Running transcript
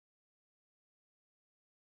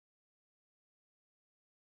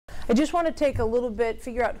I just want to take a little bit,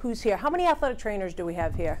 figure out who's here. How many athletic trainers do we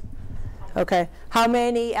have here? Okay. How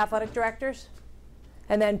many athletic directors?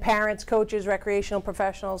 And then parents, coaches, recreational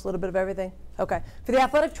professionals, a little bit of everything? Okay. For the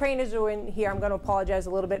athletic trainers who are in here, I'm going to apologize a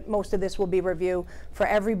little bit. Most of this will be review. For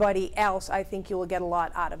everybody else, I think you will get a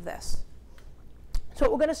lot out of this. So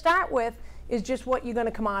what we're going to start with is just what you're going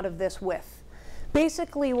to come out of this with.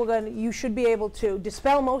 Basically, you should be able to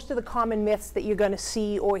dispel most of the common myths that you're going to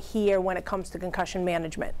see or hear when it comes to concussion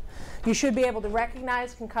management. You should be able to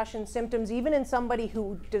recognize concussion symptoms, even in somebody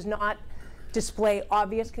who does not display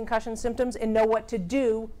obvious concussion symptoms, and know what to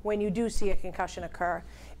do when you do see a concussion occur.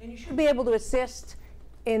 And you should be able to assist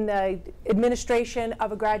in the administration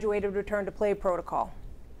of a graduated return to play protocol.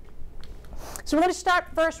 So we're going to start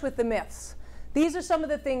first with the myths. These are some of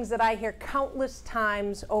the things that I hear countless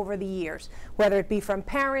times over the years, whether it be from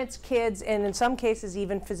parents, kids, and in some cases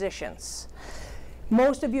even physicians.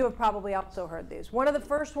 Most of you have probably also heard these. One of the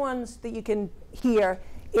first ones that you can hear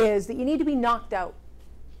is that you need to be knocked out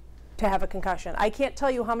to have a concussion. I can't tell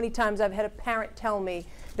you how many times I've had a parent tell me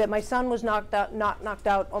that my son was not knocked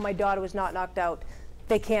out, or my daughter was not knocked out.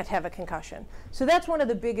 They can't have a concussion. So that's one of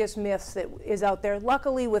the biggest myths that is out there.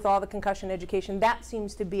 Luckily, with all the concussion education, that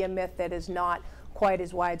seems to be a myth that is not quite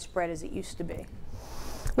as widespread as it used to be.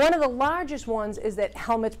 One of the largest ones is that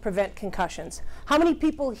helmets prevent concussions. How many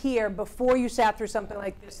people here, before you sat through something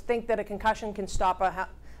like this, think that a concussion can stop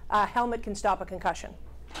a helmet can stop a concussion?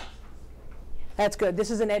 That's good.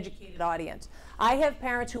 This is an educated audience. I have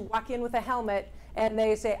parents who walk in with a helmet and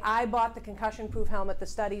they say, I bought the concussion-proof helmet. The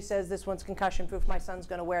study says this one's concussion-proof. My son's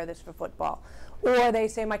going to wear this for football. Or they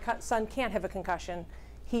say, my son can't have a concussion.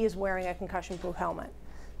 He is wearing a concussion-proof helmet.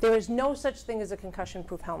 There is no such thing as a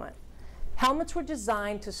concussion-proof helmet. Helmets were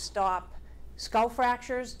designed to stop skull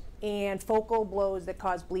fractures and focal blows that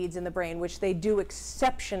cause bleeds in the brain, which they do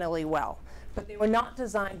exceptionally well. But they were not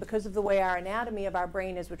designed, because of the way our anatomy of our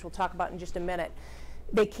brain is, which we'll talk about in just a minute,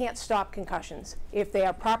 they can't stop concussions. If they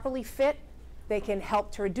are properly fit, they can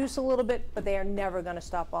help to reduce a little bit, but they are never going to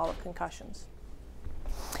stop all of concussions.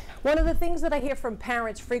 One of the things that I hear from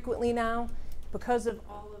parents frequently now, because of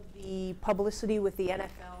all of the publicity with the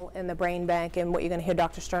NFL and the brain bank and what you're going to hear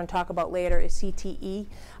Dr. Stern talk about later, is CTE.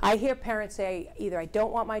 I hear parents say, either I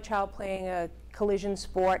don't want my child playing a collision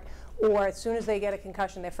sport, or as soon as they get a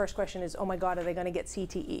concussion, their first question is, oh my God, are they going to get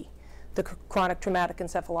CTE, the chronic traumatic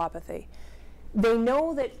encephalopathy? They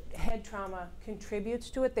know that head trauma contributes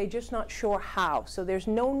to it, they're just not sure how. So there's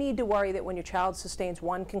no need to worry that when your child sustains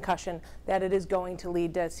one concussion that it is going to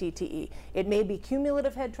lead to CTE. It may be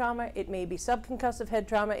cumulative head trauma, it may be subconcussive head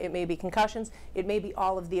trauma, it may be concussions, it may be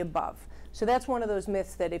all of the above. So that's one of those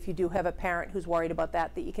myths that if you do have a parent who's worried about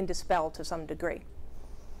that, that you can dispel to some degree.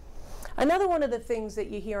 Another one of the things that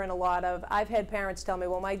you hear in a lot of, I've had parents tell me,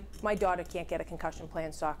 well, my daughter can't get a concussion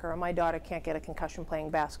playing soccer, or my daughter can't get a concussion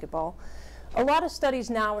playing basketball. A lot of studies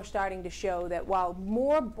now are starting to show that while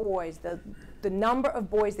more boys, the number of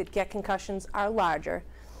boys that get concussions are larger,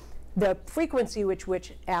 the frequency with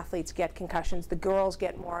which athletes get concussions, the girls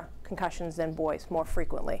get more concussions than boys more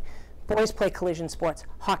frequently. Boys play collision sports.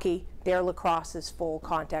 Hockey, their lacrosse is full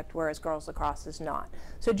contact, whereas girls' lacrosse is not.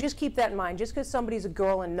 So just keep that in mind. Just because somebody's a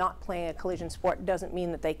girl and not playing a collision sport doesn't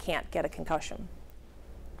mean that they can't get a concussion.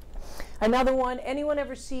 Another one, anyone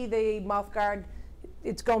ever see the mouth guard?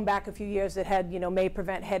 It's going back a few years that had, may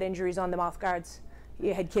prevent head injuries on the mouth guards.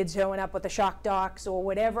 You had kids showing up with the shock docs or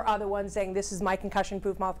whatever other ones saying, this is my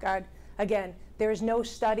concussion-proof mouth guard. Again, there is no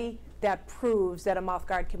study that proves that a mouth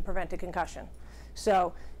guard can prevent a concussion.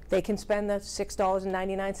 So they can spend the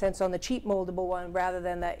 $6.99 on the cheap moldable one rather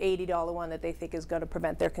than the $80 one that they think is going to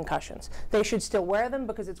prevent their concussions. They should still wear them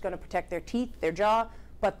because it's going to protect their teeth, their jaw,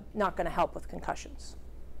 but not going to help with concussions.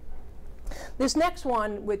 This next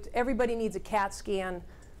one, with everybody needs a CAT scan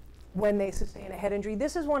when they sustain a head injury.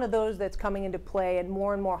 This is one of those that's coming into play in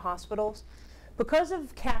more and more hospitals. Because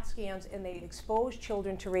of CAT scans and they expose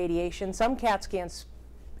children to radiation, some CAT scans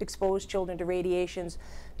expose children to radiations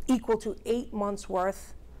equal to 8 months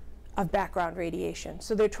worth of background radiation.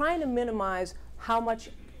 So they're trying to minimize how much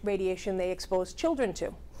radiation they expose children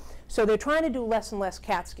to. So they're trying to do less and less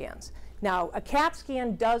CAT scans. Now, a CAT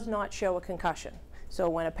scan does not show a concussion. So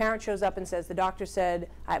when a parent shows up and says, the doctor said,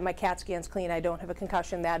 my CAT scan's clean, I don't have a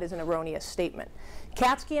concussion, that is an erroneous statement.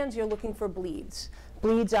 CAT scans, you're looking for bleeds.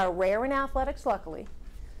 Bleeds are rare in athletics, luckily.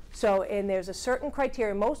 So, and there's a certain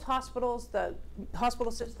criteria. Most hospitals, the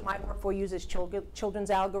hospital system I work for uses children's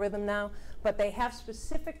algorithm now, but they have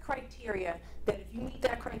specific criteria that if you meet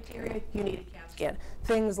that criteria, you need a CAT scan.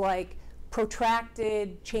 Things like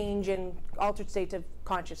protracted change in altered states of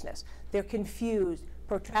consciousness. They're confused.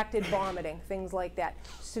 protracted vomiting, things like that,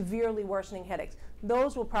 severely worsening headaches.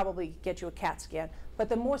 Those will probably get you a CAT scan. But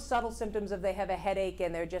the more subtle symptoms, if they have a headache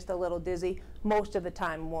and they're just a little dizzy, most of the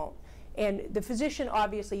time won't. And the physician,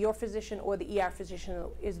 obviously, your physician or the ER physician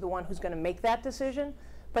is the one who's going to make that decision.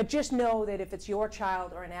 But just know that if it's your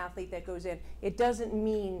child or an athlete that goes in, it doesn't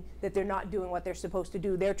mean that they're not doing what they're supposed to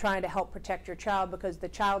do. They're trying to help protect your child because the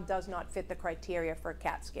child does not fit the criteria for a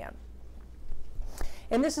CAT scan.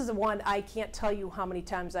 And this is the one I can't tell you how many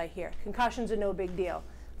times I hear. Concussions are no big deal.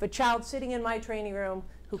 If a child sitting in my training room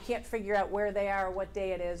who can't figure out where they are or what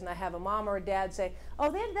day it is, and I have a mom or a dad say,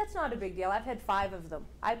 oh, that's not a big deal. I've had 5 of them.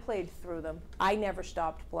 I played through them. I never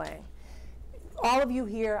stopped playing. All of you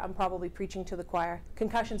here, I'm probably preaching to the choir.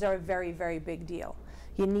 Concussions are a very, very big deal.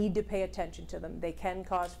 You need to pay attention to them. They can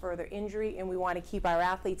cause further injury, and we want to keep our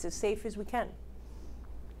athletes as safe as we can.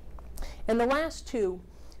 And the last two,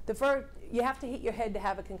 the first, you have to hit your head to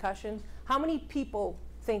have a concussion. How many people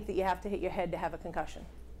think that you have to hit your head to have a concussion?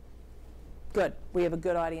 Good. We have a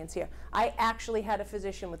good audience here. I actually had a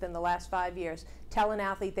physician within the last 5 years tell an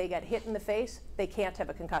athlete they got hit in the face, they can't have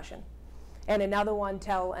a concussion. And another one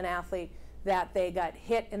tell an athlete that they got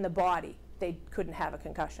hit in the body, they couldn't have a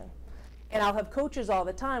concussion. And I'll have coaches all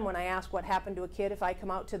the time when I ask what happened to a kid, if I come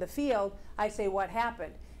out to the field, I say, what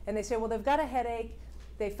happened? And they say, well, they've got a headache,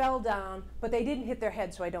 they fell down, but they didn't hit their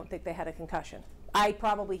head, so I don't think they had a concussion. I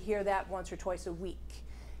probably hear that once or twice a week.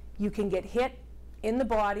 You can get hit in the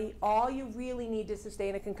body. All you really need to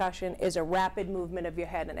sustain a concussion is a rapid movement of your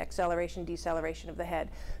head, an acceleration, deceleration of the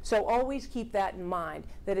head. So always keep that in mind,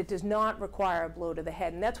 that it does not require a blow to the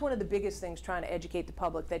head. And that's one of the biggest things trying to educate the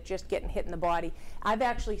public, that just getting hit in the body. I've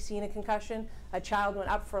actually seen a concussion. A child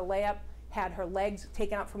went up for a layup, had her legs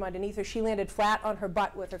taken out from underneath her. She landed flat on her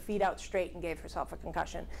butt with her feet out straight and gave herself a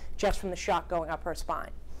concussion just from the shock going up her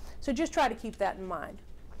spine. So just try to keep that in mind.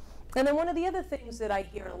 And then one of the other things that I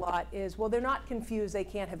hear a lot is, well, they're not confused, they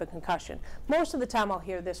can't have a concussion. Most of the time I'll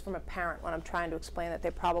hear this from a parent when I'm trying to explain that they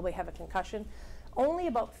probably have a concussion. Only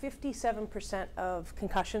about 57% of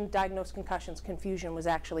diagnosed concussions, confusion was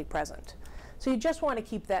actually present. So you just want to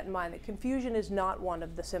keep that in mind, that confusion is not one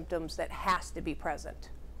of the symptoms that has to be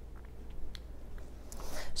present.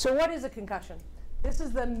 So what is a concussion? This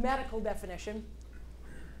is the medical definition,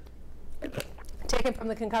 taken from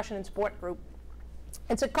the Concussion in Sport group.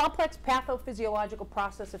 It's a complex pathophysiological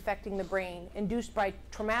process affecting the brain induced by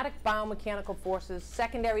traumatic biomechanical forces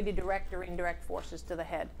secondary to direct or indirect forces to the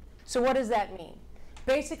head. So what does that mean?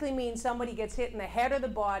 Basically means somebody gets hit in the head or the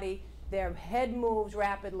body, their head moves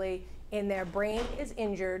rapidly, and their brain is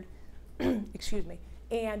injured, excuse me,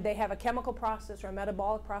 and they have a chemical process or a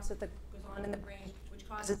metabolic process that goes on in the brain which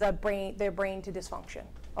causes their brain to dysfunction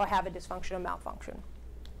or have a dysfunction or malfunction.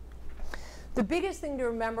 The biggest thing to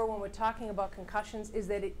remember when we're talking about concussions is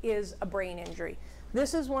that it is a brain injury.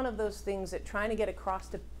 This is one of those things that trying to get across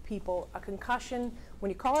to people, a concussion,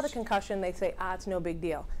 when you call it a concussion, they say, it's no big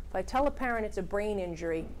deal. If I tell a parent it's a brain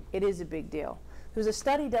injury, it is a big deal. There was a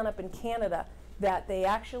study done up in Canada that they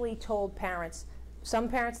actually told parents, some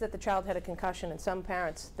parents that the child had a concussion and some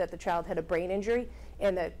parents that the child had a brain injury,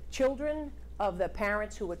 and the children of the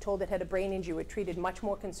parents who were told it had a brain injury were treated much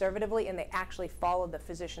more conservatively, and they actually followed the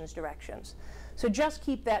physician's directions. So just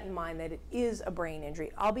keep that in mind, that it is a brain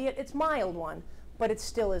injury, albeit it's a mild one, but it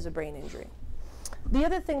still is a brain injury. The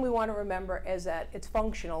other thing we want to remember is that it's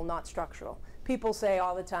functional, not structural. People say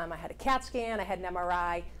all the time, I had a CAT scan, I had an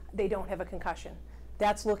MRI, they don't have a concussion.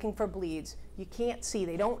 That's looking for bleeds. You can't see,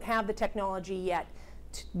 they don't have the technology yet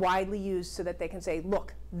widely used so that they can say,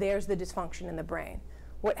 look, there's the dysfunction in the brain.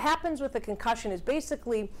 What happens with a concussion is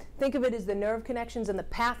basically, think of it as the nerve connections and the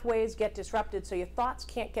pathways get disrupted so your thoughts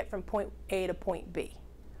can't get from point A to point B.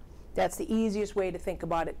 That's the easiest way to think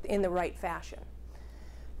about it in the right fashion.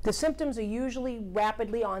 The symptoms are usually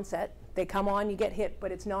rapidly onset. They come on, you get hit,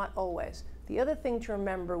 but it's not always. The other thing to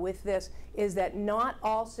remember with this is that not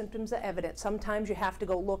all symptoms are evident. Sometimes you have to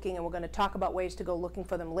go looking, and we're going to talk about ways to go looking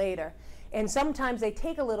for them later. And sometimes they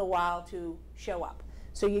take a little while to show up.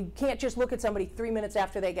 So you can't just look at somebody 3 minutes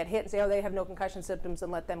after they get hit and say, oh, they have no concussion symptoms,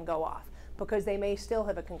 and let them go off, because they may still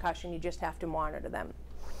have a concussion. You just have to monitor them.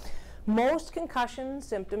 Most concussion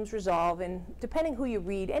symptoms resolve in, depending who you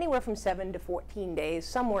read, anywhere from 7 to 14 days,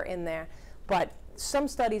 somewhere in there. But some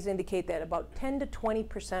studies indicate that about 10 to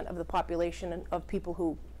 20% of the population of people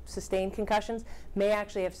who sustain concussions may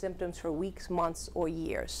actually have symptoms for weeks, months, or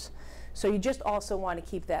years. So you just also want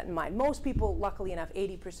to keep that in mind. Most people, luckily enough,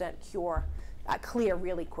 80% clear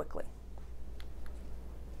really quickly.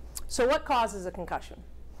 So what causes a concussion?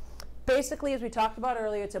 Basically, as we talked about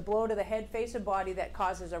earlier, it's a blow to the head, face, or body that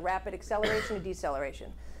causes a rapid acceleration or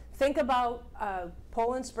deceleration. Think about a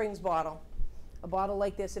Poland Springs bottle. a bottle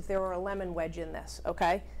like this if there were a lemon wedge in this,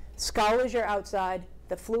 okay? Skull is your outside.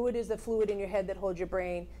 The fluid is the fluid in your head that holds your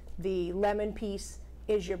brain. The lemon piece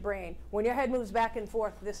is your brain. When your head moves back and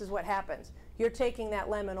forth, this is what happens. You're taking that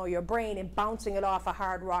lemon or your brain and bouncing it off a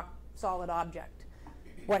hard rock solid object.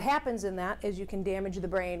 What happens in that is you can damage the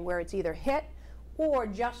brain where it's either hit or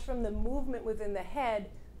just from the movement within the head,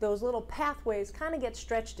 those little pathways kind of get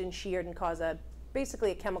stretched and sheared and cause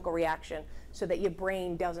basically a chemical reaction so that your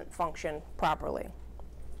brain doesn't function properly.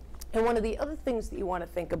 And one of the other things that you want to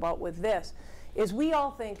think about with this is we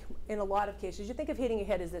all think, in a lot of cases, you think of hitting your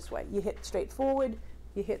head as this way. You hit straight forward,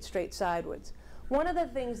 you hit straight sideways. One of the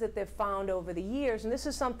things that they've found over the years, and this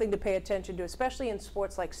is something to pay attention to, especially in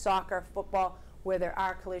sports like soccer, football, where there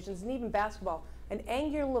are collisions, and even basketball, an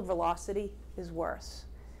angular velocity is worse.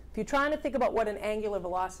 If you're trying to think about what an angular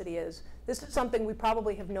velocity is, this is something we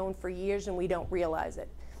probably have known for years and we don't realize it.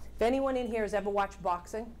 If anyone in here has ever watched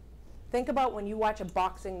boxing, think about when you watch a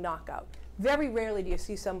boxing knockout. Very rarely do you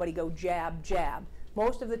see somebody go jab, jab.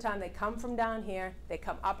 Most of the time they come from down here, they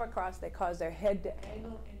come up across, they cause their head to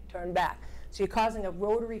angle and turn back. So you're causing a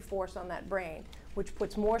rotary force on that brain, which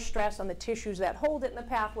puts more stress on the tissues that hold it in the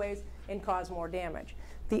pathways and cause more damage.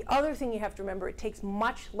 The other thing you have to remember, it takes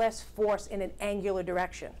much less force in an angular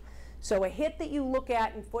direction. So a hit that you look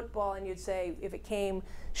at in football and you'd say, if it came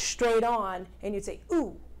straight on, and you'd say,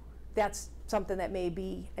 ooh, that's something that may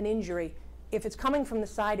be an injury. If it's coming from the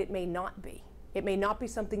side, it may not be. It may not be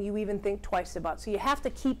something you even think twice about. So you have to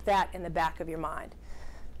keep that in the back of your mind.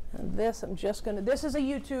 And this, this is a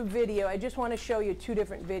YouTube video. I just want to show you two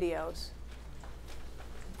different videos.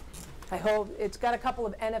 I hope, it's got a couple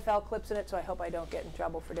of NFL clips in it, so I hope I don't get in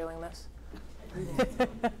trouble for doing this.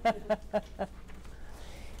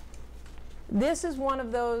 This is one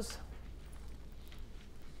of those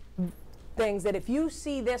things that if you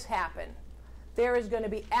see this happen, there is going to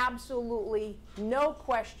be absolutely no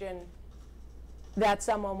question that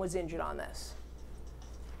someone was injured on this.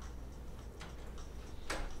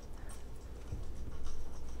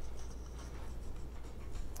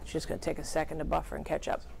 It's just going to take a second to buffer and catch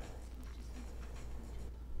up.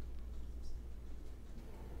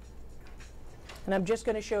 And I'm just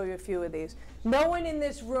going to show you a few of these. No one in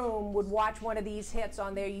this room would watch one of these hits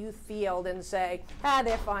on their youth field and say, ah,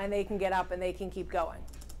 they're fine, they can get up and they can keep going.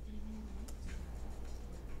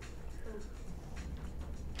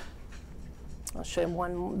 I'll show you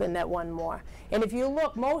one more. And if you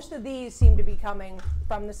look, most of these seem to be coming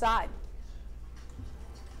from the side.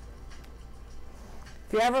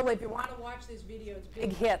 If you want to watch this video, it's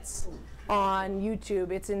big hits on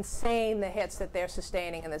YouTube. It's insane the hits that they're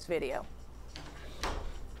sustaining in this video.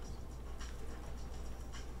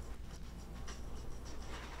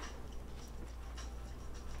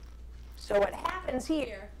 So what happens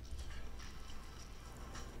here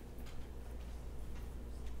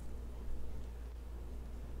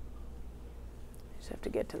just have to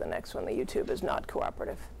get to the next one. The YouTube is not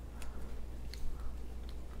cooperative.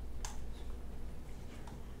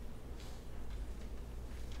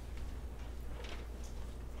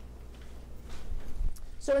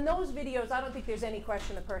 So in those videos, I don't think there's any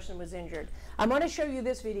question the person was injured. I'm going to show you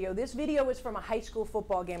this video. This video is from a high school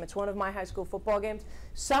football game. It's one of my high school football games.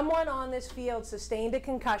 Someone on this field sustained a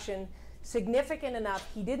concussion significant enough.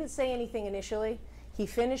 He didn't say anything initially. He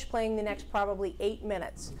finished playing the next probably 8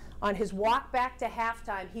 minutes. On his walk back to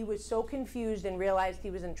halftime, he was so confused and realized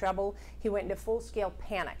he was in trouble, he went into full-scale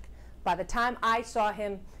panic. By the time I saw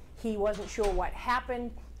him, he wasn't sure what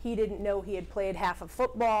happened. He didn't know he had played half of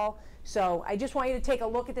football. So I just want you to take a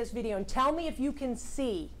look at this video and tell me if you can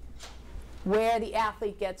see where the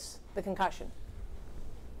athlete gets the concussion.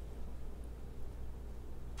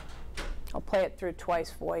 I'll play it through twice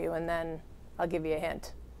for you and then I'll give you a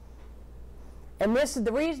hint. And this is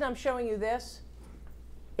the reason I'm showing you this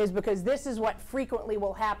is because this is what frequently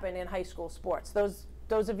will happen in high school sports. Those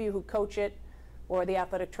of you who coach it or the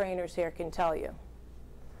athletic trainers here can tell you.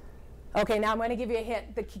 Okay, now I'm going to give you a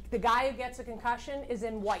hint. The guy who gets a concussion is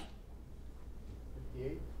in white.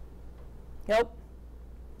 58? Nope.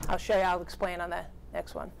 I'll show you. I'll explain on the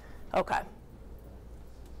next one. Okay.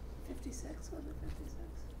 56, was it 56?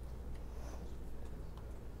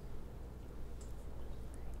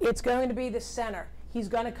 It's going to be the center. He's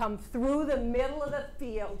going to come through the middle of the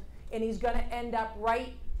field, and he's going to end up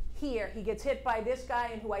right here. He gets hit by this guy,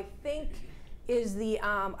 and who I think is the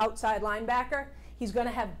outside linebacker. He's going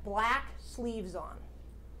to have black sleeves on.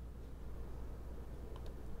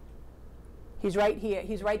 He's right here.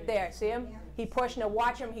 He's right there. See him? He pushed. Now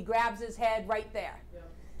watch him. He grabs his head right there. Yeah.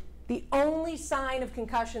 The only sign of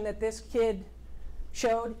concussion that this kid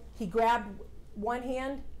showed, he grabbed one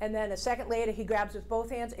hand, and then a second later he grabs with both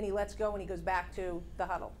hands and he lets go and he goes back to the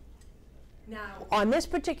huddle. Now, on this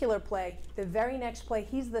particular play, the very next play,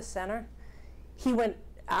 he's the center. He went,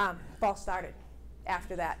 ball started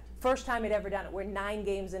after that. First time he'd ever done it. We're 9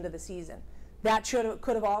 games into the season. That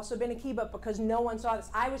could have also been a key, but because no one saw this.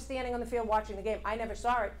 I was standing on the field watching the game. I never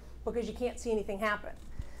saw it because you can't see anything happen.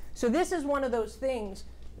 So this is one of those things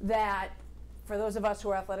that, for those of us who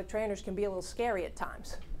are athletic trainers, can be a little scary at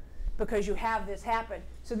times because you have this happen.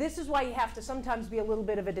 So this is why you have to sometimes be a little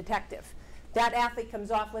bit of a detective. That athlete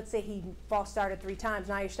comes off, let's say he false started 3 times.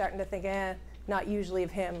 Now you're starting to think, not usually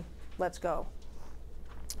of him, let's go.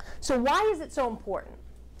 So why is it so important?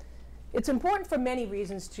 It's important for many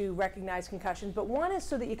reasons to recognize concussions, but one is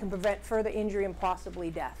so that you can prevent further injury and possibly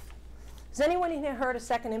death. Has anyone in here heard of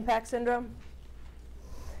second impact syndrome?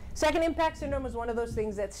 Second impact syndrome is one of those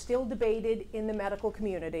things that's still debated in the medical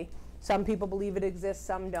community. Some people believe it exists,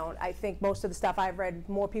 some don't. I think most of the stuff I've read,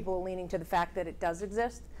 more people are leaning to the fact that it does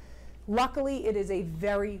exist. Luckily, it is a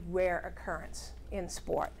very rare occurrence in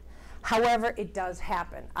sport. However, it does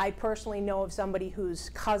happen. I personally know of somebody whose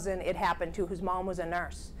cousin it happened to, whose mom was a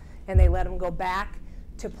nurse, and they let him go back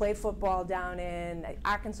to play football down in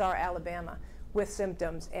Arkansas or Alabama with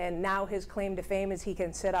symptoms, and now his claim to fame is he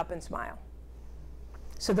can sit up and smile.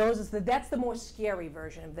 So that's the more scary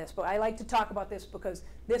version of this, but I like to talk about this because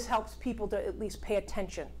this helps people to at least pay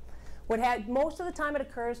attention. Most of the time it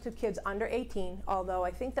occurs to kids under 18, although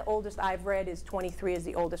I think the oldest I've read is 23 is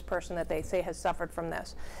the oldest person that they say has suffered from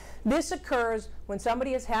this. This occurs when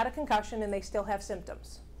somebody has had a concussion and they still have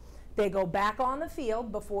symptoms. They go back on the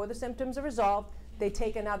field before the symptoms are resolved, they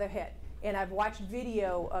take another hit. And I've watched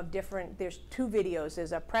video of there's 2 videos.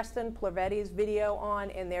 There's a Preston Plavetti's video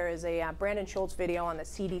on, and there is a Brandon Schultz video on the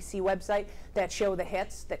CDC website that show the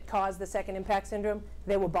hits that cause the second impact syndrome.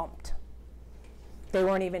 They were bumped. They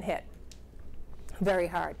weren't even hit. Very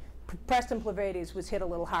hard. Preston Plavetti's was hit a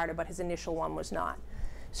little harder, but his initial one was not.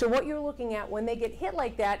 So what you're looking at, when they get hit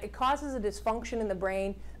like that, it causes a dysfunction in the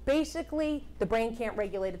brain. Basically, the brain can't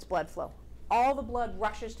regulate its blood flow. All the blood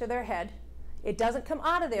rushes to their head. It doesn't come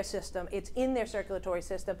out of their system. It's in their circulatory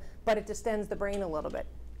system, but it distends the brain a little bit.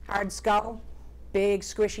 Hard skull, big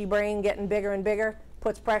squishy brain getting bigger and bigger,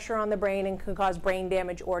 puts pressure on the brain and can cause brain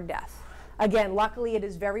damage or death. Again, luckily it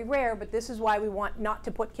is very rare, but this is why we want not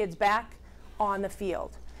to put kids back on the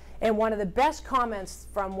field. And one of the best comments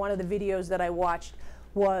from one of the videos that I watched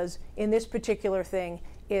was, in this particular thing,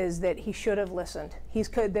 is that he should have listened.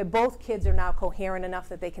 Both kids are now coherent enough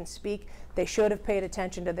that they can speak. They should have paid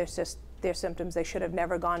attention to their symptoms. They should have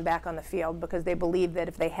never gone back on the field because they believed that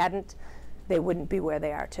if they hadn't, they wouldn't be where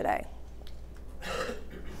they are today.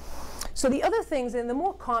 So the other things, and the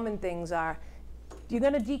more common things are, you're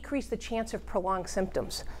going to decrease the chance of prolonged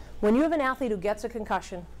symptoms. When you have an athlete who gets a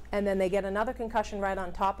concussion and then they get another concussion right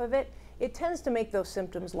on top of it, it tends to make those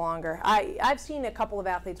symptoms longer. I've seen a couple of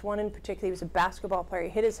athletes, one in particular, he was a basketball player, he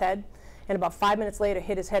hit his head, and about 5 minutes later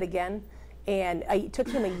hit his head again, and it took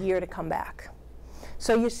him a year to come back.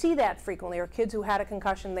 So you see that frequently, or kids who had a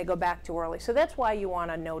concussion, they go back too early. So that's why you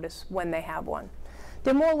want to notice when they have one.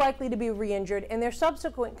 They're more likely to be re-injured, and their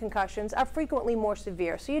subsequent concussions are frequently more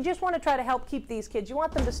severe. So you just want to try to help keep these kids. You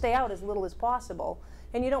want them to stay out as little as possible,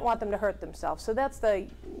 and you don't want them to hurt themselves. So that's the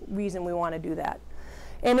reason we want to do that.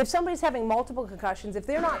 And if somebody's having multiple concussions, if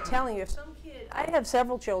they're not telling you, if some kid, I have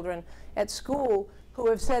several children at school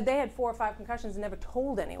who have said they had 4 or 5 concussions and never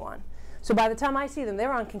told anyone. So by the time I see them,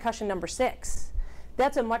 they're on concussion number 6.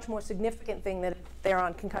 That's a much more significant thing than if they're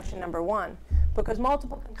on concussion number 1, because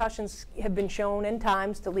multiple concussions have been shown in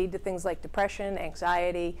times to lead to things like depression,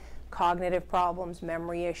 anxiety, cognitive problems,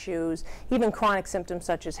 memory issues, even chronic symptoms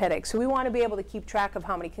such as headaches. So we want to be able to keep track of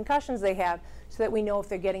how many concussions they have so that we know if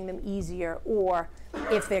they're getting them easier or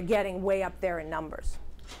if they're getting way up there in numbers.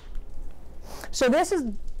 So this is,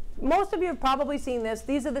 most of you have probably seen this.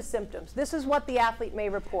 These are the symptoms. This is what the athlete may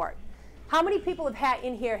report. How many people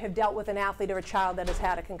in here have dealt with an athlete or a child that has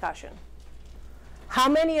had a concussion? How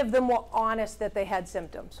many of them were honest that they had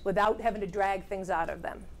symptoms without having to drag things out of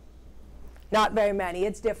them? Not very many.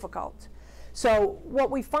 It's difficult. So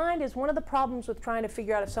what we find is one of the problems with trying to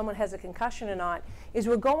figure out if someone has a concussion or not is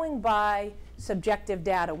we're going by subjective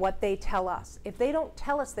data, what they tell us. If they don't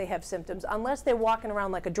tell us they have symptoms, unless they're walking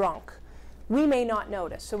around like a drunk, we may not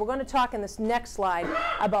notice. So we're going to talk in this next slide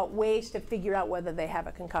about ways to figure out whether they have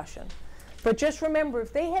a concussion. But just remember,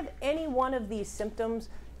 if they have any one of these symptoms,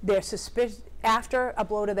 they're suspicious. After a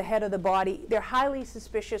blow to the head or the body, they're highly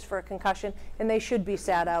suspicious for a concussion, and they should be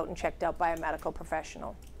sat out and checked out by a medical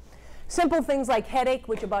professional. Simple things like headache,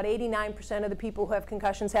 which about 89% of the people who have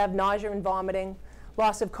concussions have, nausea and vomiting,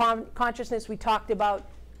 loss of consciousness we talked about,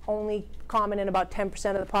 only common in about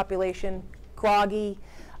 10% of the population. Groggy.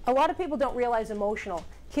 A lot of people don't realize emotional.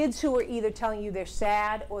 Kids who are either telling you they're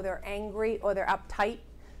sad or they're angry or they're uptight,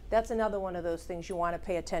 that's another one of those things you want to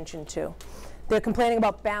pay attention to. They're complaining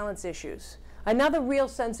about balance issues. Another real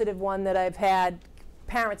sensitive one that I've had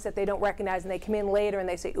parents that they don't recognize, and they come in later and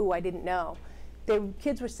they say, ooh, I didn't know. Their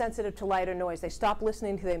kids were sensitive to lighter noise. They stopped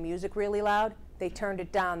listening to their music really loud. They turned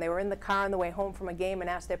it down. They were in the car on the way home from a game and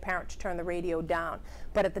asked their parent to turn the radio down.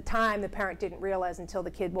 But at the time, the parent didn't realize until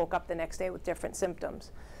the kid woke up the next day with different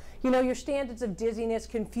symptoms. You know, your standards of dizziness,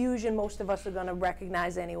 confusion, most of us are going to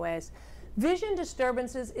recognize anyways. Vision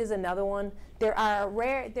disturbances is another one. There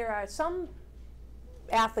are some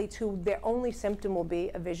athletes who their only symptom will be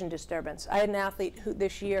a vision disturbance. I had an athlete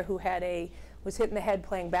this year who was hit in the head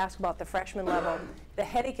playing basketball at the freshman level. The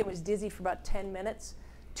headache and was dizzy for about 10 minutes.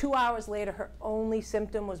 2 hours later, her only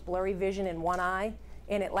symptom was blurry vision in one eye,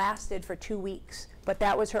 and it lasted for 2 weeks. But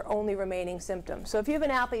that was her only remaining symptom. So if you have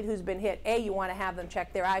an athlete who's been hit, A, you want to have them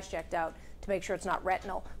check their eyes checked out to make sure it's not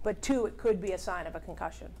retinal, but 2, it could be a sign of a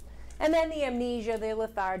concussion. And then the amnesia, the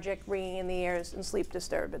lethargic, ringing in the ears, and sleep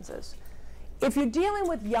disturbances. If you're dealing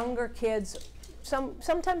with younger kids,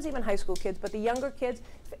 sometimes even high school kids, but the younger kids,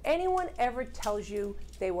 if anyone ever tells you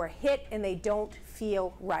they were hit and they don't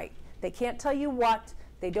feel right, they can't tell you what,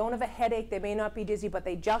 they don't have a headache, they may not be dizzy, but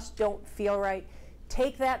they just don't feel right,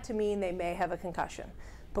 take that to mean they may have a concussion.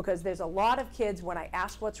 Because there's a lot of kids, when I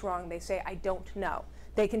ask what's wrong, they say, I don't know.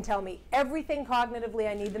 They can tell me everything cognitively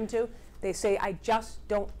I need them to. They say, I just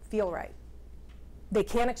don't feel right. They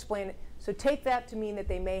can't explain it. So take that to mean that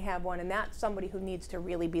they may have one, and that's somebody who needs to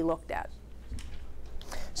really be looked at.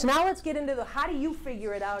 So now let's get into how do you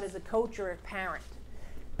figure it out as a coach or a parent?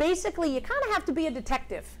 Basically, you kind of have to be a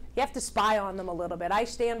detective. You have to spy on them a little bit. I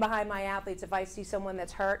stand behind my athletes if I see someone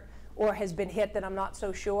that's hurt or has been hit that I'm not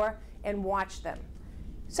so sure, and watch them.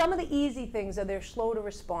 Some of the easy things are they're slow to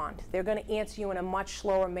respond. They're going to answer you in a much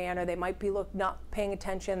slower manner. They might be not paying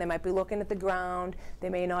attention. They might be looking at the ground. They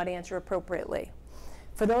may not answer appropriately.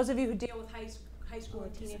 For those of you who deal with high school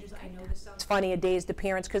and teenagers, I know this sounds funny, a dazed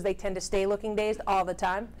appearance, because they tend to stay looking dazed all the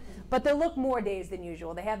time. But they look more dazed than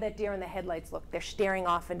usual. They have that deer in the headlights look. They're staring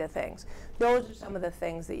off into things. Those are some of the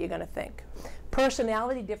things that you're going to think.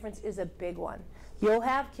 Personality difference is a big one. You'll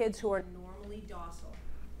have kids who are normally docile,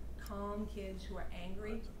 calm kids who are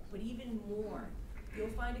angry, but even more, you'll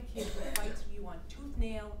find a kid who fights you on tooth,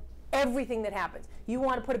 nail, everything that happens. You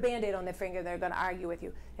want to put a Band-Aid on their finger, they're going to argue with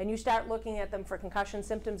you. And you start looking at them for concussion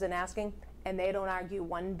symptoms and asking, and they don't argue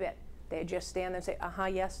one bit. They just stand there and say, uh-huh,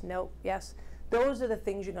 yes, no, yes. Those are the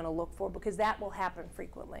things you're going to look for, because that will happen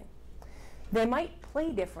frequently. They might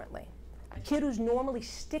play differently. A kid who's normally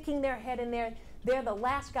sticking their head in there, they're the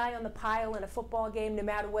last guy on the pile in a football game, no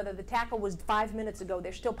matter whether the tackle was 5 minutes ago,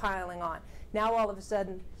 they're still piling on. Now all of a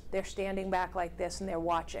sudden, they're standing back like this and they're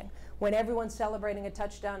watching. When everyone's celebrating a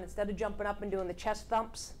touchdown, instead of jumping up and doing the chest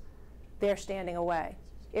thumps, they're standing away.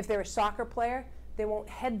 If they're a soccer player, they won't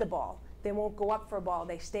head the ball. They won't go up for a ball.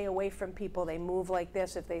 They stay away from people. They move like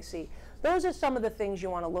this if they see. Those are some of the things you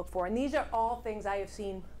want to look for. And these are all things I have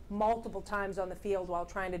seen multiple times on the field while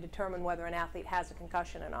trying to determine whether an athlete has a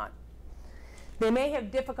concussion or not. They may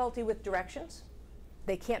have difficulty with directions.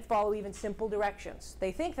 They can't follow even simple directions.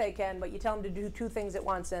 They think they can, but you tell them to do 2 things at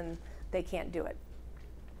once and they can't do it.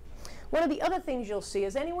 One of the other things you'll see,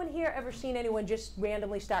 has anyone here ever seen anyone just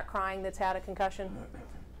randomly start crying that's had a concussion?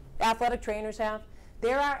 Athletic trainers have.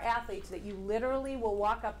 There are athletes that you literally will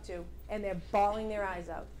walk up to and they're bawling their eyes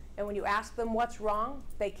out. And when you ask them what's wrong,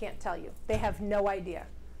 they can't tell you. They have no idea.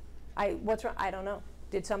 What's wrong? I don't know.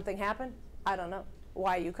 Did something happen? I don't know.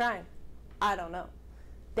 Why are you crying? I don't know.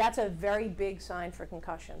 That's a very big sign for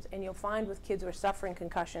concussions. And you'll find with kids who are suffering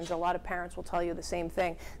concussions, a lot of parents will tell you the same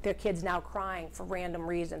thing. Their kid's now crying for random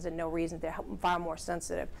reasons and no reason. They're far more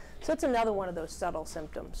sensitive. So it's another one of those subtle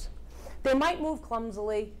symptoms. They might move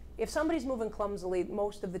clumsily. If somebody's moving clumsily,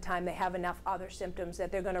 most of the time they have enough other symptoms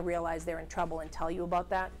that they're going to realize they're in trouble and tell you about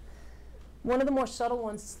that. One of the more subtle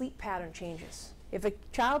ones, sleep pattern changes. If a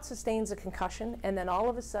child sustains a concussion and then all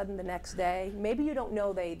of a sudden the next day, maybe you don't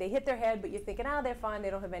know they hit their head, but you're thinking, they're fine, they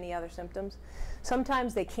don't have any other symptoms.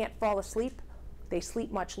 Sometimes they can't fall asleep, they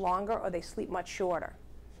sleep much longer, or they sleep much shorter.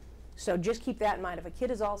 So just keep that in mind. If a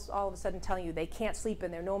kid is all of a sudden telling you they can't sleep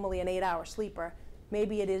and they're normally an 8-hour sleeper,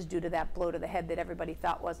 maybe it is due to that blow to the head that everybody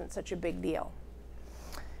thought wasn't such a big deal.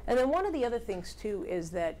 And then one of the other things too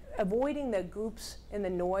is that avoiding the groups and the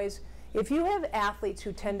noise. If you have athletes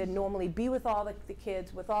who tend to normally be with all the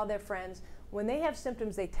kids, with all their friends, when they have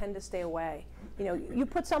symptoms, they tend to stay away. You know, you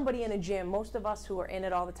put somebody in a gym, most of us who are in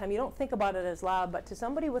it all the time, you don't think about it as loud, but to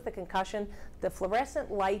somebody with a concussion, the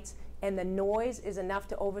fluorescent lights and the noise is enough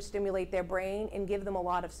to overstimulate their brain and give them a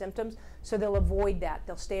lot of symptoms, so they'll avoid that.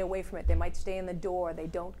 They'll stay away from it. They might stay in the door. They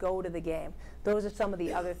don't go to the game. Those are some of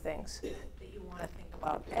the other things that you want to think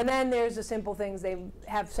about. And then there's the simple things. They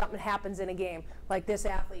have something happens in a game, like this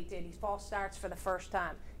athlete did. He false starts for the first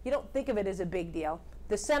time. You don't think of it as a big deal.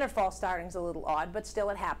 The center false starting is a little odd, but still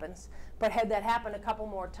it happens. But had that happened a couple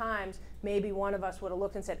more times, maybe one of us would have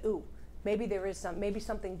looked and said, ooh, maybe maybe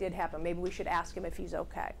something did happen. Maybe we should ask him if he's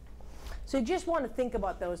okay. So you just want to think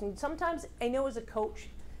about those. And sometimes, I know as a coach,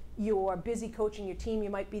 you're busy coaching your team, you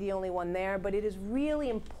might be the only one there, but it is really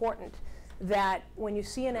important that when you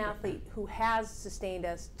see an athlete who has sustained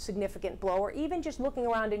a significant blow, or even just looking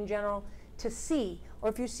around in general to see, or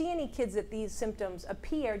if you see any kids that these symptoms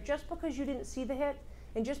appear, just because you didn't see the hit,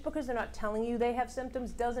 and just because they're not telling you they have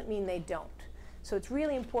symptoms doesn't mean they don't. So it's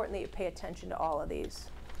really important that you pay attention to all of these.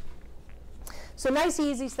 So nice,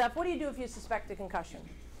 easy stuff. What do you do if you suspect a concussion?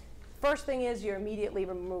 First thing is you immediately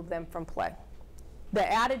remove them from play.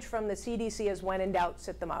 The adage from the CDC is, when in doubt,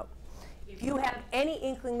 sit them out. If you have any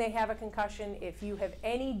inkling they have a concussion, if you have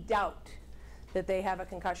any doubt that they have a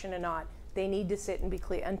concussion or not, they need to sit and be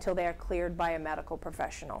clear until they are cleared by a medical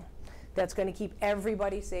professional. That's going to keep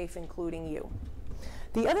everybody safe, including you.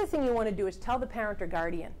 The other thing you want to do is tell the parent or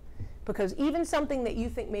guardian, because even something that you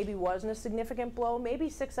think maybe wasn't a significant blow, maybe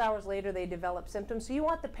 6 hours later they develop symptoms. So you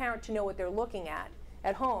want the parent to know what they're looking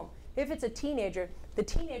at home. If it's a teenager, the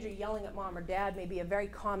teenager yelling at mom or dad may be a very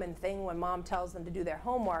common thing when mom tells them to do their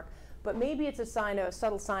homework, but maybe it's a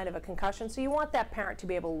subtle sign of a concussion. So you want that parent to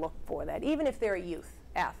be able to look for that, even if they're a youth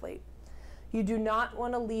athlete. You do not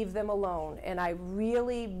want to leave them alone, and I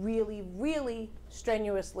really, really, really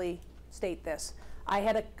strenuously state this. I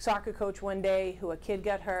had a soccer coach one day who a kid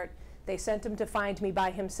got hurt. They sent him to find me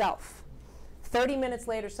by himself. 30 minutes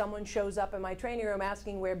later, someone shows up in my training room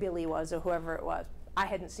asking where Billy was, or whoever it was. I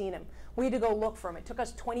hadn't seen him. We had to go look for him. It took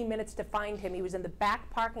us 20 minutes to find him. He was in the back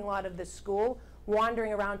parking lot of the school,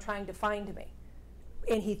 wandering around trying to find me.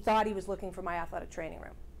 And he thought he was looking for my athletic training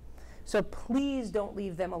room. So please don't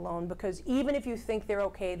leave them alone, because even if you think they're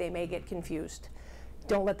okay, they may get confused.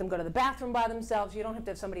 Don't let them go to the bathroom by themselves. You don't have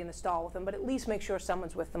to have somebody in the stall with them, but at least make sure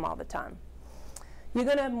someone's with them all the time. You're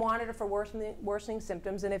going to monitor for worsening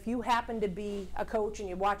symptoms, and if you happen to be a coach and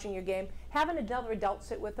you're watching your game, having another adult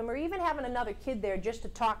sit with them, or even having another kid there just to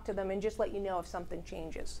talk to them and just let you know if something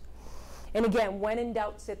changes. And again, when in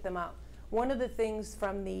doubt, sit them out. One of the things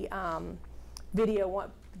from the video,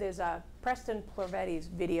 there's a Preston Plurvetti's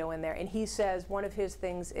video in there, and he says one of his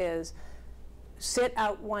things is sit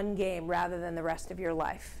out one game rather than the rest of your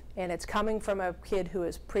life. And it's coming from a kid who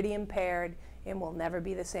is pretty impaired and will never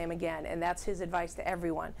be the same again. And that's his advice to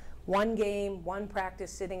everyone. One game, one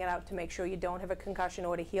practice, sitting it out to make sure you don't have a concussion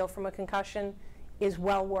or to heal from a concussion is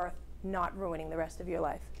well worth not ruining the rest of your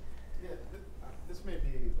life. Yeah, this may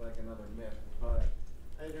be like another myth, but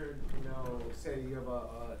I heard, say you have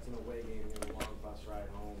it's an away game, you have a long bus ride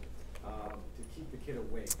home, to keep the kid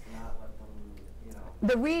awake, not let them,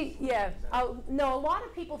 No, a lot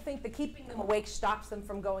of people think that keeping them awake stops them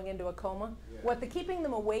from going into a coma. Yeah. What the keeping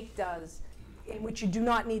them awake does, in which you do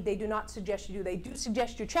not need, they do not suggest you do, they do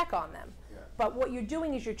suggest you check on them. Yeah. But what you're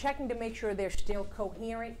doing is you're checking to make sure they're still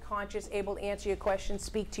coherent, conscious, able to answer your questions,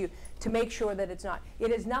 speak to you, to make sure that it's not.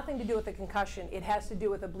 It has nothing to do with the concussion. It has to do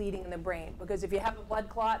with the bleeding in the brain. Because if you have a blood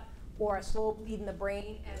clot or a slow bleed in the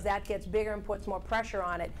brain, as that gets bigger and puts more pressure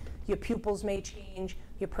on it, your pupils may change,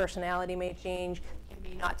 your personality may change, you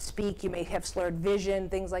may not speak, you may have slurred vision,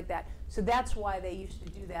 things like that. So that's why they used to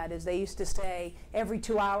do that, is they used to say every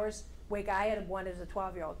 2 hours, I had one as a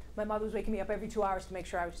 12-year-old. My mother was waking me up every 2 hours to make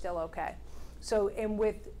sure I was still okay. So, and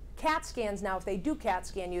with CAT scans now, if they do CAT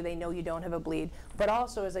scan you, they know you don't have a bleed. But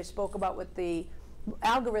also, as I spoke about with the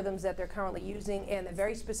algorithms that they're currently using and the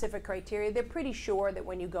very specific criteria, they're pretty sure that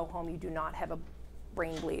when you go home, you do not have a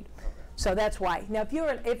brain bleed. Okay. So that's why. Now,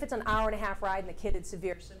 if it's an hour-and-a-half ride and the kid had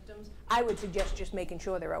severe symptoms, I would suggest just making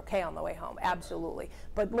sure they're okay on the way home, absolutely.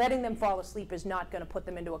 But letting them fall asleep is not going to put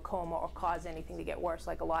them into a coma or cause anything to get worse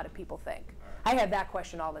like a lot of people think. I have that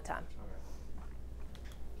question all the time. Okay.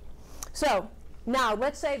 So now,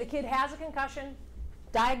 let's say the kid has a concussion,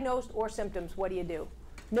 diagnosed or symptoms, what do you do?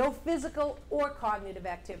 No physical or cognitive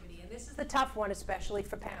activity, and this is the tough one, especially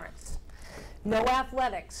for parents. No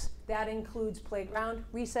athletics. That includes playground,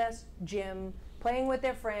 recess, gym, playing with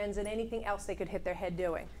their friends, and anything else they could hit their head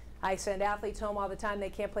doing. I send athletes home all the time. They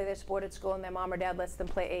can't play their sport at school, and their mom or dad lets them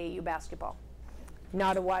play AAU basketball.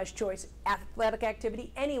 Not a wise choice. Athletic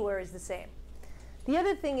activity anywhere is the same. The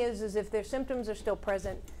other thing is if their symptoms are still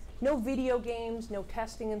present, no video games, no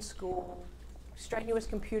testing in school, strenuous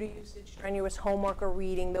computer usage, strenuous homework or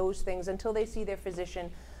reading, those things until they see their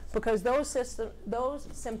physician, because those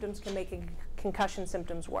symptoms can make concussion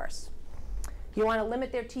symptoms worse. You want to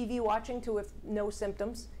limit their TV watching to no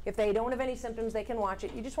symptoms. If they don't have any symptoms, they can watch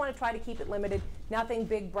it. You just want to try to keep it limited. Nothing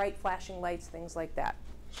big, bright, flashing lights, things like that.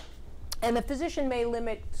 And the physician may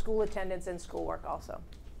limit school attendance and schoolwork also.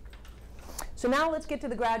 So now let's get to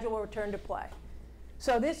the gradual return to play.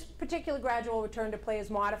 So this particular gradual return to play is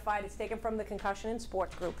modified. It's taken from the concussion and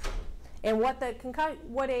sports group. And what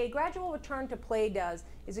a gradual return to play does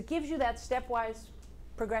is it gives you that stepwise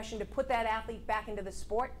progression to put that athlete back into the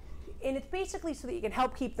sport. And it's basically so that you can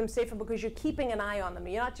help keep them safer because you're keeping an eye on them.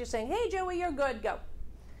 You're not just saying, hey, Joey, you're good, go.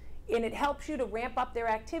 And it helps you to ramp up their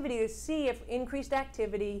activity to see if increased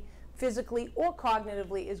activity physically or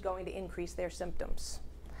cognitively is going to increase their symptoms.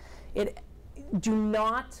 Do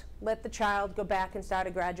not let the child go back and start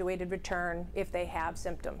a graduated return if they have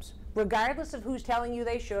symptoms, regardless of who's telling you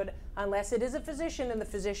they should, unless it is a physician and the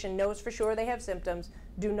physician knows for sure they have symptoms.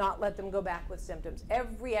 Do not let them go back with symptoms.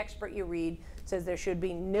 Every expert you read says there should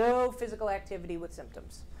be no physical activity with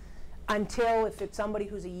symptoms until if it's somebody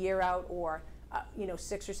who's a year out or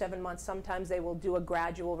 6 or 7 months. Sometimes they will do a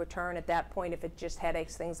gradual return at that point if it's just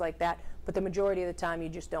headaches, things like that. But the majority of the time you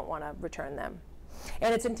just don't want to return them.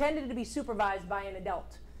 And it's intended to be supervised by an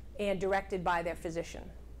adult and directed by their physician.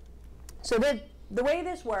 So the way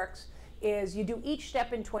this works is you do each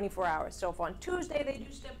step in 24 hours. So if on Tuesday they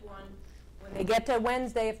do step 1, when they get to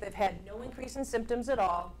Wednesday, if they've had no increase in symptoms at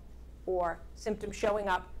all or symptoms showing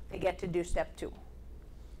up, they get to do step 2.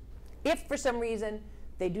 If for some reason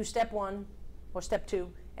they do step 1 or step 2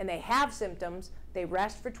 and they have symptoms, they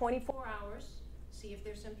rest for 24 hours, see if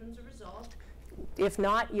their symptoms are resolved. If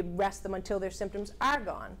not, you rest them until their symptoms are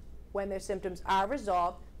gone. When their symptoms are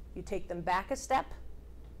resolved, you take them back a step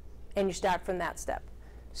and you start from that step.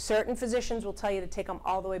 Certain physicians will tell you to take them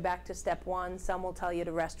all the way back to step 1. Some will tell you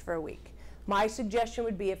to rest for a week. My suggestion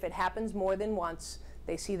would be if it happens more than once,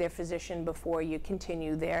 they see their physician before you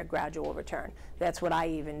continue their gradual return. That's what I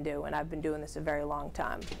even do, and I've been doing this a very long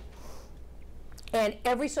time. And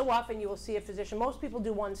every so often you will see a physician. Most people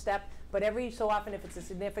do 1 step, but every so often if it's a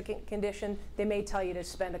significant condition, they may tell you to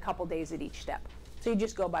spend a couple days at each step. So you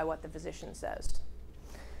just go by what the physician says.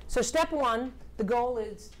 So step 1, the goal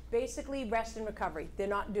is basically rest and recovery. They're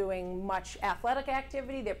not doing much athletic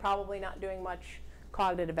activity. They're probably not doing much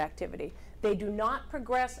cognitive activity. They do not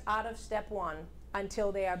progress out of step 1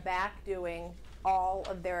 until they are back doing all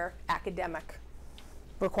of their academic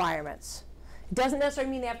requirements. It doesn't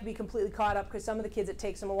necessarily mean they have to be completely caught up, because some of the kids, it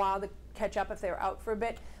takes them a while to catch up if they're out for a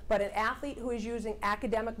bit. But an athlete who is using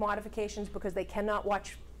academic modifications because they cannot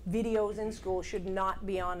watch videos in school should not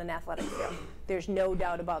be on an athletic field. There's no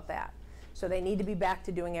doubt about that. So they need to be back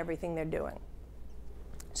to doing everything they're doing.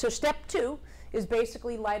 So step 2 is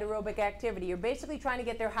basically light aerobic activity. You're basically trying to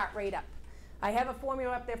get their heart rate up. I have a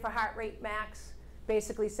formula up there for heart rate max,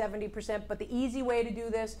 basically 70%, but the easy way to do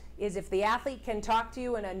this is if the athlete can talk to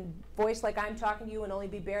you in a voice like I'm talking to you and only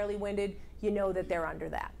be barely winded, you know that they're under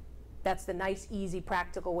that. That's the nice, easy,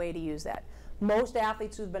 practical way to use that. Most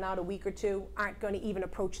athletes who've been out a week or 2 aren't going to even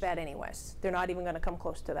approach that anyways. They're not even going to come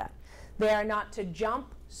close to that. They are not to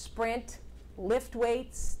jump, sprint, lift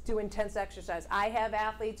weights, do intense exercise. I have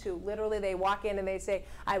athletes who literally they walk in and they say,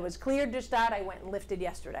 I was cleared to start, I went and lifted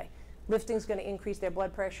yesterday. Lifting's going to increase their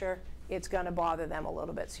blood pressure. It's going to bother them a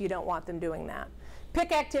little bit, so you don't want them doing that.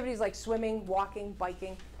 Pick activities like swimming, walking,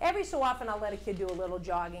 biking. Every so often I'll let a kid do a little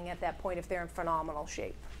jogging at that point if they're in phenomenal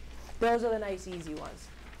shape. Those are the nice, easy ones.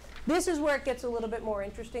 This is where it gets a little bit more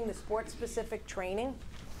interesting, the sport-specific training.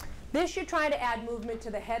 This you're trying to add movement to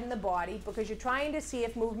the head and the body because you're trying to see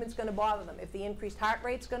if movement's going to bother them, if the increased heart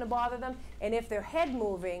rate's going to bother them, and if their head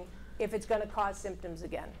moving, if it's going to cause symptoms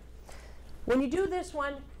again. When you do this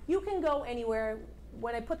one, you can go anywhere.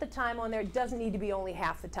 When I put the time on there, it doesn't need to be only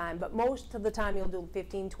half the time, but most of the time you'll do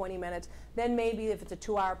 15, 20 minutes. Then maybe if it's a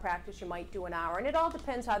 2-hour practice, you might do an hour. And it all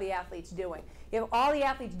depends how the athlete's doing. If all the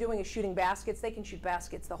athlete's doing is shooting baskets, they can shoot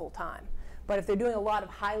baskets the whole time. But if they're doing a lot of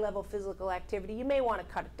high-level physical activity, you may want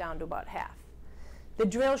to cut it down to about half. The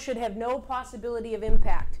drill should have no possibility of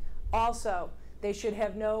impact. Also, they should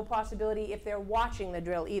have no possibility if they're watching the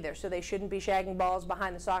drill either. So they shouldn't be shagging balls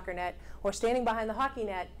behind the soccer net or standing behind the hockey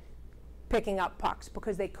net picking up pucks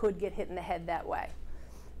because they could get hit in the head that way.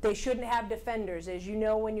 They shouldn't have defenders. As you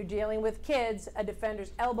know, when you're dealing with kids, a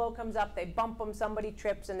defender's elbow comes up, they bump them, somebody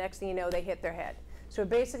trips, and next thing you know, they hit their head. So we're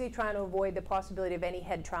basically trying to avoid the possibility of any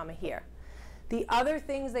head trauma here. The other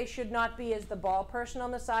things they should not be is the ball person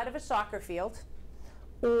on the side of a soccer field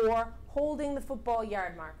or holding the football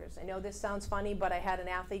yard markers. I know this sounds funny, but I had an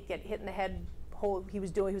athlete get hit in the head. He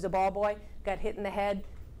was a ball boy, got hit in the head,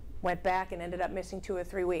 went back and ended up missing 2 or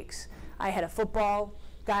 3 weeks. I had a football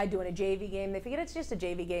guy doing a JV game. They forget it's just a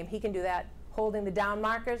JV game. He can do that. Holding the down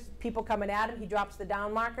markers, people coming at him, he drops the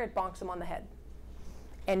down marker, it bonks him on the head.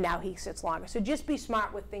 And now he sits longer. So just be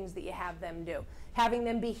smart with things that you have them do. Having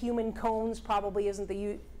them be human cones probably isn't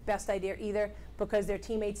the best idea either, because their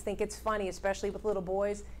teammates think it's funny, especially with little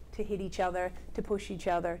boys, to hit each other, to push each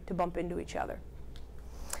other, to bump into each other.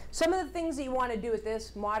 Some of the things that you want to do with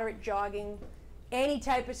this: moderate jogging, any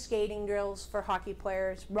type of skating drills for hockey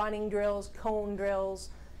players, running drills, cone drills.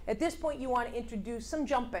 At this point, you want to introduce some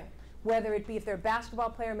jumping, whether it be if they're a basketball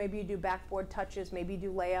player, maybe you do backboard touches, maybe you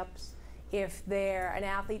do layups. If they're an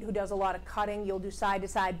athlete who does a lot of cutting, you'll do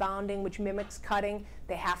side-to-side bounding, which mimics cutting.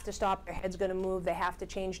 They have to stop, their head's going to move, they have to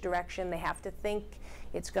change direction, they have to think.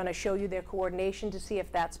 It's going to show you their coordination to see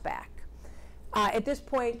if that's back. At this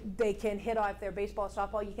point, they can hit off, if they're baseball,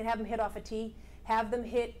 softball, you can have them hit off a tee, have them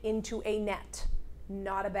hit into a net,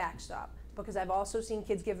 not a backstop. Because I've also seen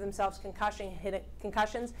kids give themselves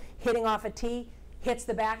concussions, hitting off a tee, hits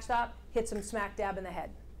the backstop, hits them smack dab in the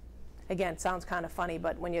head. Again, sounds kind of funny,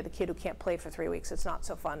 but when you're the kid who can't play for 3 weeks, it's not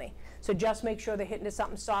so funny. So just make sure they're hitting to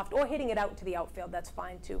something soft, or hitting it out to the outfield. That's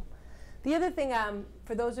fine too. The other thing,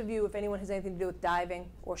 for those of you, if anyone has anything to do with diving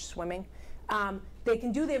or swimming, they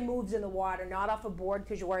can do their moves in the water, not off a board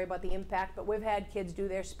because you worry about the impact, but we've had kids do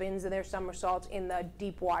their spins and their somersaults in the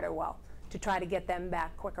deep water well to try to get them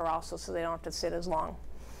back quicker also, so they don't have to sit as long.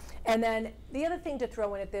 And then the other thing to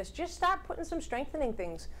throw in at this, just start putting some strengthening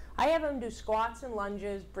things. I have them do squats and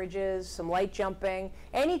lunges, bridges, some light jumping,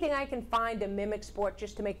 anything I can find to mimic sport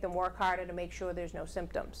just to make them work harder to make sure there's no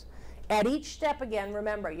symptoms. At each step, again,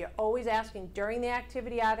 remember, you're always asking during the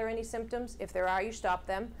activity, are there any symptoms? If there are, you stop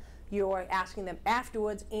them. You're asking them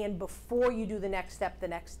afterwards and before you do the next step the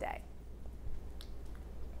next day.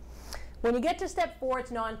 When you get to step 4,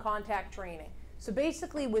 it's non-contact training. So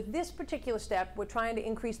basically, with this particular step, we're trying to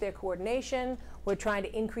increase their coordination, we're trying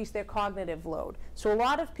to increase their cognitive load. So a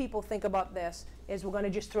lot of people think about this as we're going to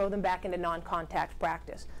just throw them back into non-contact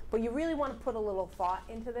practice. But you really want to put a little thought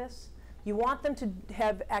into this. You want them to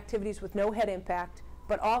have activities with no head impact,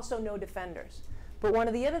 but also no defenders. But one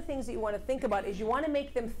of the other things that you want to think about is you want to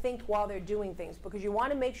make them think while they're doing things, because you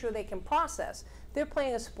want to make sure they can process. If they're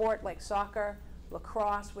playing a sport like soccer,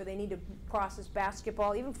 lacrosse, where they need to process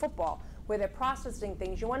basketball, even football, where they're processing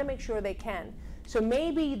things, you want to make sure they can. So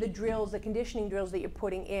maybe the drills, the conditioning drills that you're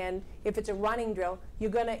putting in, if it's a running drill,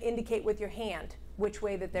 you're going to indicate with your hand which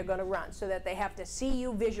way that they're going to run, so that they have to see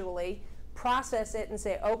you visually, process it, and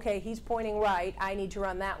say, okay, he's pointing right, I need to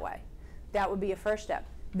run that way. That would be a first step.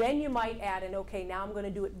 Then you might add in, okay, now I'm going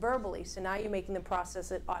to do it verbally, so now you're making them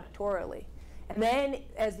process it auditorily. And then,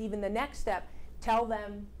 as even the next step, tell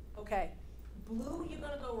them, okay, blue, you're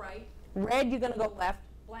going to go right, red, you're going to go left,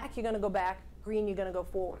 black, you're going to go back, green, you're going to go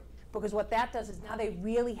forward. Because what that does is now they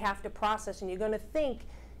really have to process, and you're going to think,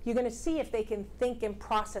 you're going to see if they can think and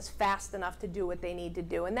process fast enough to do what they need to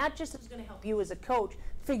do. And that just is going to help you as a coach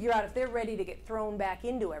figure out if they're ready to get thrown back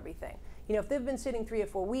into everything. You know, if they've been sitting 3 or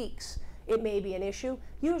 4 weeks, it may be an issue.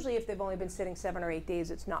 Usually if they've only been sitting 7 or 8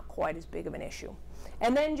 days, it's not quite as big of an issue.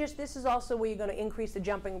 And then just this is also where you're going to increase the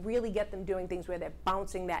jumping, really get them doing things where they're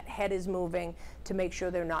bouncing, that head is moving, to make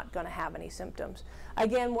sure they're not going to have any symptoms.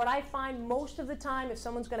 Again, what I find most of the time, if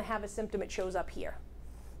someone's going to have a symptom, it shows up here.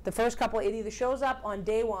 The first couple, it either shows up on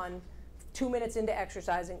day 1, 2 minutes into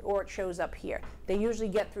exercising, or it shows up here. They usually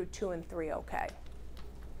get through 2 and 3 okay.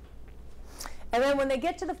 And then when they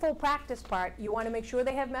get to the full practice part, you want to make sure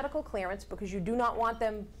they have medical clearance, because you do not want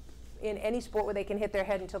them in any sport where they can hit their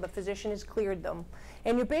head until the physician has cleared them.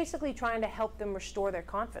 And you're basically trying to help them restore their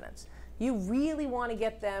confidence. You really want to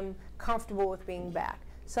get them comfortable with being back.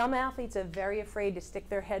 Some athletes are very afraid to stick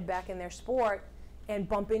their head back in their sport and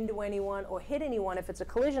bump into anyone or hit anyone if it's a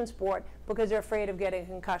collision sport, because they're afraid of getting a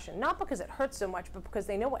concussion. Not because it hurts so much, but because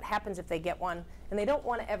they know what happens if they get one, and they don't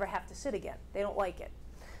want to ever have to sit again. They don't like it.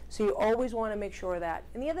 So you always want to make sure of that.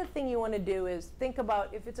 And the other thing you want to do is think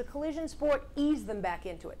about, if it's a collision sport, ease them back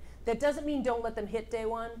into it. That doesn't mean don't let them hit day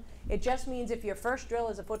 1. It just means if your first drill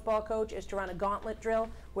as a football coach is to run a gauntlet drill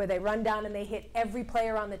where they run down and they hit every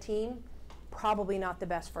player on the team, probably not the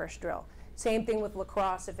best first drill. Same thing with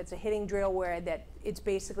lacrosse. If it's a hitting drill where that it's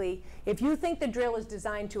basically, if you think the drill is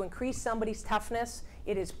designed to increase somebody's toughness,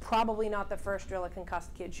 it is probably not the first drill a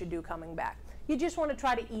concussed kid should do coming back. You just want to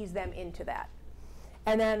try to ease them into that.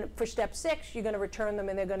 And then for step 6, you're going to return them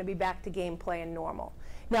and they're going to be back to gameplay and normal.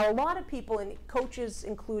 Now, a lot of people, and coaches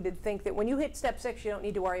included, think that when you hit step 6, you don't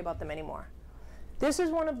need to worry about them anymore. This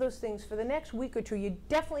is one of those things, for the next week or two, you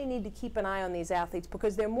definitely need to keep an eye on these athletes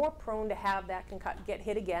because they're more prone to have that get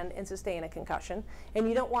hit again and sustain a concussion, and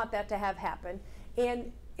you don't want that to have happen.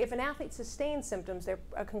 And if an athlete sustains symptoms,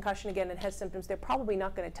 a concussion again, and has symptoms, they're probably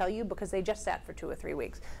not going to tell you because they just sat for 2 or 3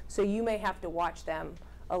 weeks. So you may have to watch them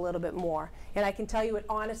a little bit more. And I can tell you it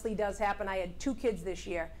honestly does happen. I had 2 kids this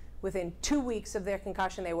year. Within 2 weeks of their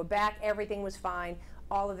concussion, they were back, everything was fine.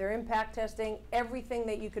 All of their impact testing, everything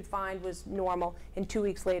that you could find was normal, and 2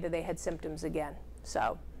 weeks later they had symptoms again.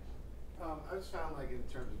 So I just found, like, in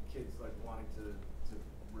terms of kids like wanting to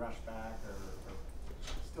rush back or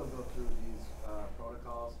still go through these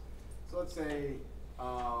protocols. So let's say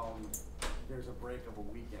there's a break of a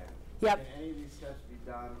weekend. Yep. Can any of these steps be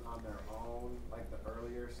done on their own, like the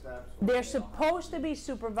earlier steps? They're supposed to be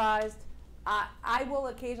supervised. I will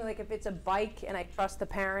occasionally, like if it's a bike and I trust the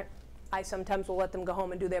parent, I sometimes will let them go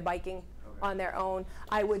home and do their biking on their own.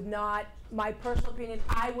 I would not, my personal opinion,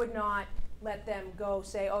 I would not let them go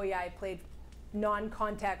say, oh yeah, I played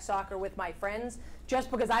non-contact soccer with my friends,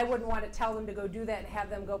 just because I wouldn't want to tell them to go do that and have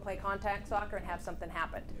them go play contact soccer and have something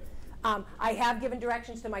happen. I have given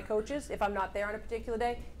directions to my coaches if I'm not there on a particular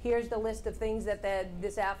day. Here's the list of things that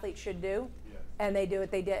this athlete should do, and they do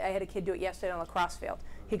it. They did. I had a kid do it yesterday on the lacrosse field.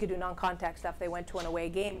 He could do non-contact stuff. They went to an away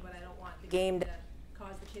game, but I don't want the game to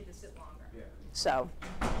cause the kid to sit longer. Yeah. So,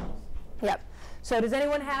 yep. So does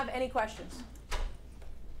anyone have any questions?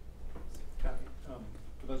 Kathy,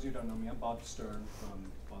 for those of you who don't know me, I'm Bob Stern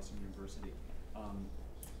from Boston University.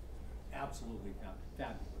 Absolutely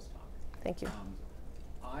fabulous talk. Thank you.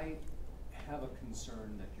 I have a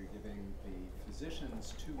concern that you're giving the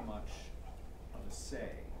physicians too much of a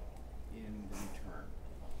say in the return.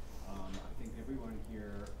 I think everyone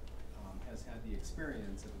here has had the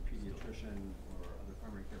experience of a pediatrician or other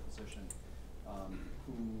primary care physician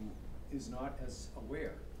who is not as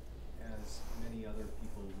aware as many other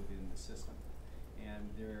people within the system. And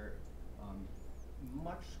they're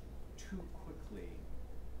much too quickly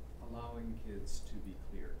allowing kids to be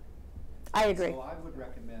cleared. I agree. So I would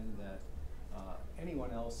recommend that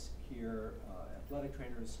anyone else here, athletic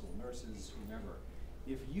trainers, school nurses, whomever,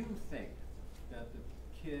 if you think that the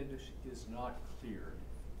kid is not cleared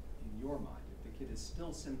in your mind, if the kid is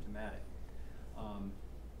still symptomatic,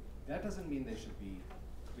 that doesn't mean they should be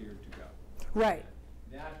cleared to go. Right.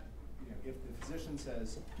 That, if the physician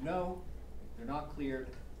says, no, they're not cleared,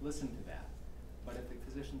 listen to that. But if the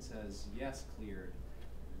physician says, yes, cleared,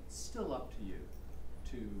 it's still up to you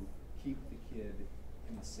to keep the kid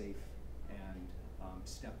in a safe and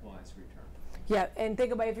stepwise return. Yeah, and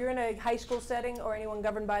think about it, if you're in a high school setting or anyone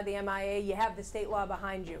governed by the MIA, you have the state law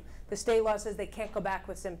behind you. The state law says they can't go back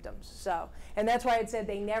with symptoms. So, and that's why it said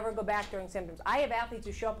they never go back during symptoms. I have athletes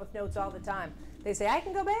who show up with notes all the time. They say, I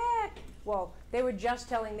can go back. Well, they were just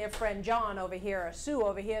telling their friend John over here or Sue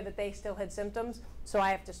over here that they still had symptoms, so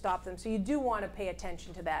I have to stop them. So you do want to pay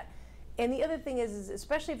attention to that. And the other thing is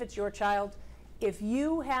especially if it's your child, if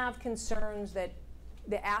you have concerns that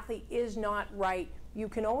the athlete is not right, you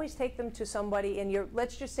can always take them to somebody, and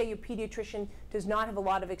let's just say your pediatrician does not have a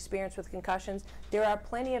lot of experience with concussions. There are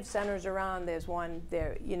plenty of centers around. There's one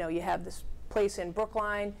there, you have this place in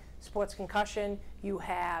Brookline, Sports Concussion. You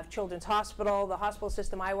have Children's Hospital, the hospital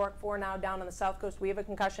system I work for now down on the South Coast. We have a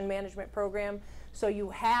concussion management program. So you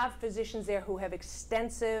have physicians there who have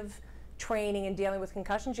extensive training in dealing with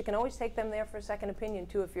concussions. You can always take them there for a second opinion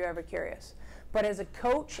too if you're ever curious. But as a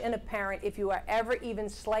coach and a parent, if you are ever even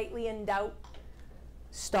slightly in doubt,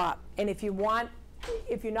 stop. And if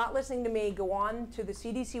you're not listening to me, go on to the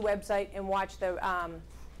CDC website and watch the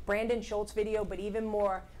Brandon Schultz video, but even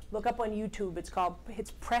more, look up on YouTube.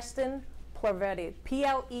 It's Preston Plevetes,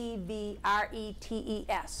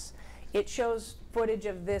 Pleveretes. It shows footage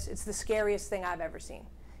of this. It's the scariest thing I've ever seen.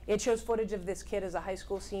 It shows footage of this kid as a high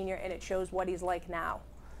school senior, and it shows what he's like now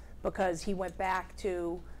because he went back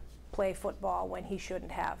to play football when he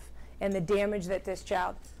shouldn't have. And the damage that this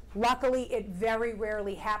child, luckily it very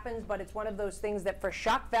rarely happens, but it's one of those things that for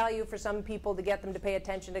shock value for some people to get them to pay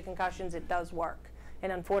attention to concussions, it does work.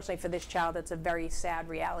 And unfortunately for this child, it's a very sad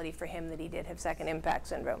reality for him that he did have second impact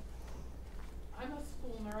syndrome. I'm a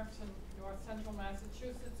school nurse in North Central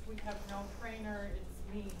Massachusetts. We have no trainer, it's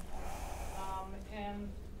me. And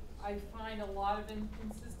I find a lot of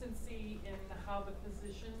inconsistency in how the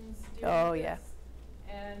physicians deal with this.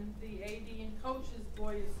 And the AD and coaches,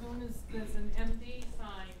 boy, as soon as there's an MD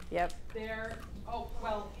sign, they're, oh,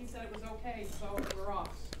 well, he said it was okay, so we're off.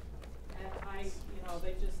 And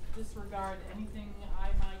they just disregard anything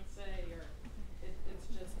I might say, or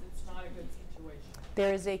it's not a good situation.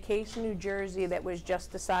 There is a case in New Jersey that was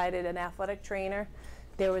just decided, an athletic trainer.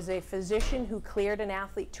 There was a physician who cleared an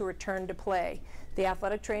athlete to return to play. The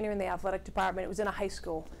athletic trainer in the athletic department, it was in a high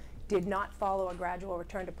school, did not follow a gradual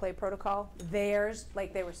return to play protocol. Theirs,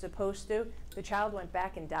 like they were supposed to, the child went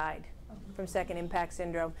back and died from second impact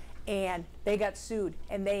syndrome, and they got sued,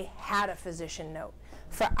 and they had a physician note.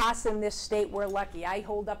 For us in this state, we're lucky. I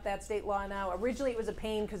hold up that state law now. Originally it was a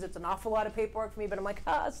pain because it's an awful lot of paperwork for me, but I'm like,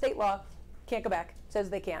 state law, can't go back, says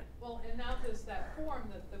they can't. Well, and now there's that form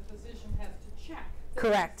that the physician has to check. that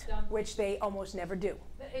Correct, it's done. which they almost never do.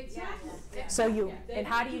 Exactly. Yeah. So you, Yeah, they and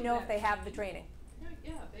how don't do you do know that. if they have the training?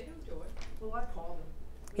 Yeah, they don't do it. Well, I called them.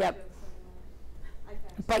 Yep. I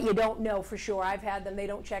faxed But you don't know for sure. I've had them, they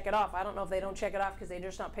don't check it off. I don't know if they don't check it off because they're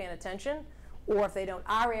just not paying attention, or if they don't.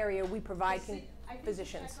 Our area, we provide I think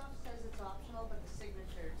physicians. the checkoff says it's optional, but the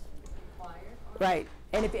signature's required. Right.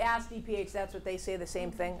 And if you ask DPH, that's what they say, the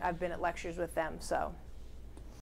same thing. I've been at lectures with them, so.